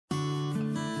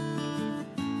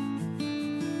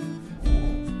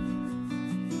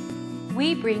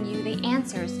we bring you the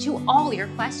answers to all your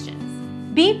questions.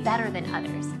 Be better than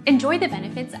others. Enjoy the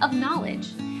benefits of knowledge.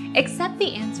 Accept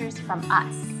the answers from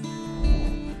us.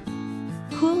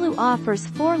 Hulu offers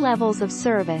 4 levels of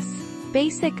service.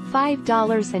 Basic,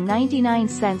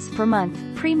 $5.99 per month.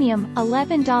 Premium,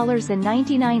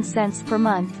 $11.99 per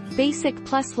month. Basic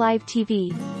plus Live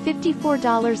TV,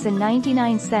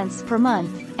 $54.99 per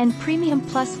month. And Premium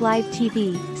plus Live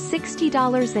TV,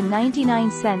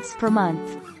 $60.99 per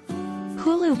month.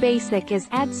 Hulu Basic is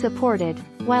ad-supported,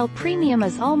 while Premium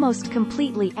is almost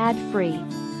completely ad-free.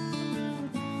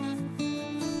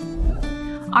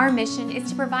 Our mission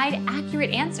is to provide accurate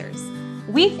answers.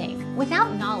 We think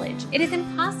without knowledge, it is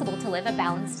impossible to live a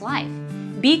balanced life.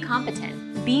 Be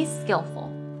competent, be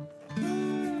skillful.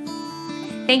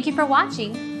 Thank you for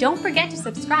watching. Don't forget to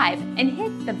subscribe and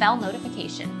hit the bell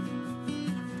notification.